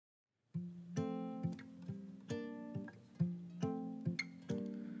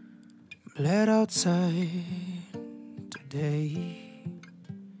Bled outside today,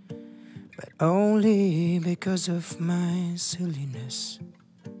 but only because of my silliness.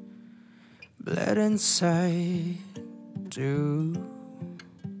 Bled inside too,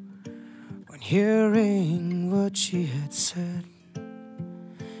 when hearing what she had said.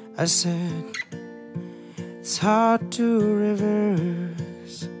 I said, it's hard to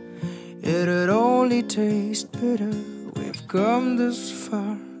reverse, it'd only taste bitter. We've come this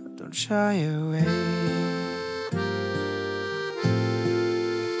far, don't shy away.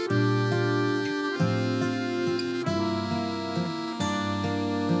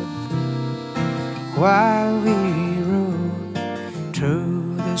 While we rode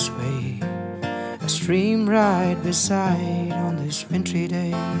through this way, a stream right beside on this wintry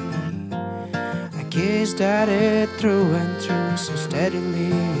day, I gazed at it through and through, so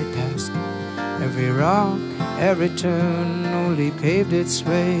steadily it passed every rock, every turn, only paved its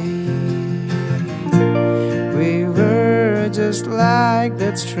way. We were just like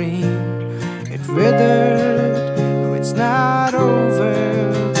that stream, it withered, no, it's not over,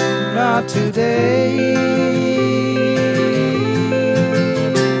 not today.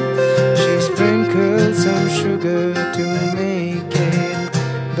 She sprinkled some sugar to make it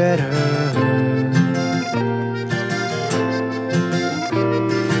better.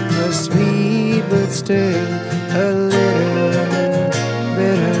 The sweet but still a little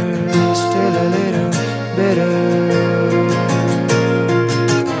bitter, still a little bitter.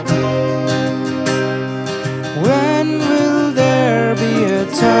 When will there be a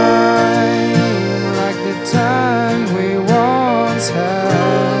time like the time we once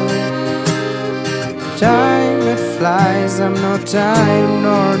had? Time it flies, I'm no time,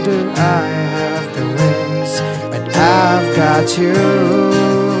 nor do I have the wings, but I've got you.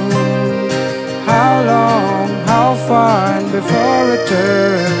 How long, how far, and before it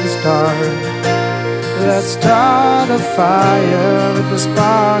turns dark, let's start a fire with a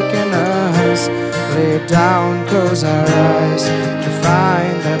spark in us. Lay down, close our eyes to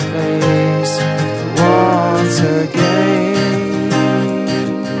find that place once again.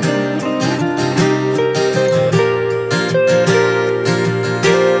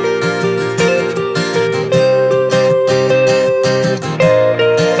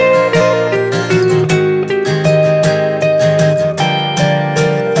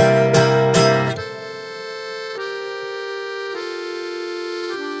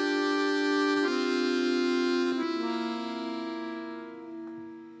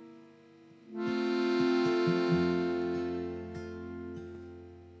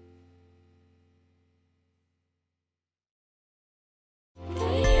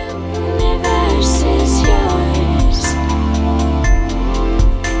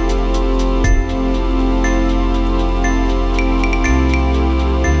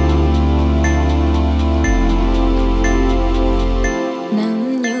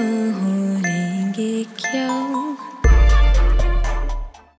 Kya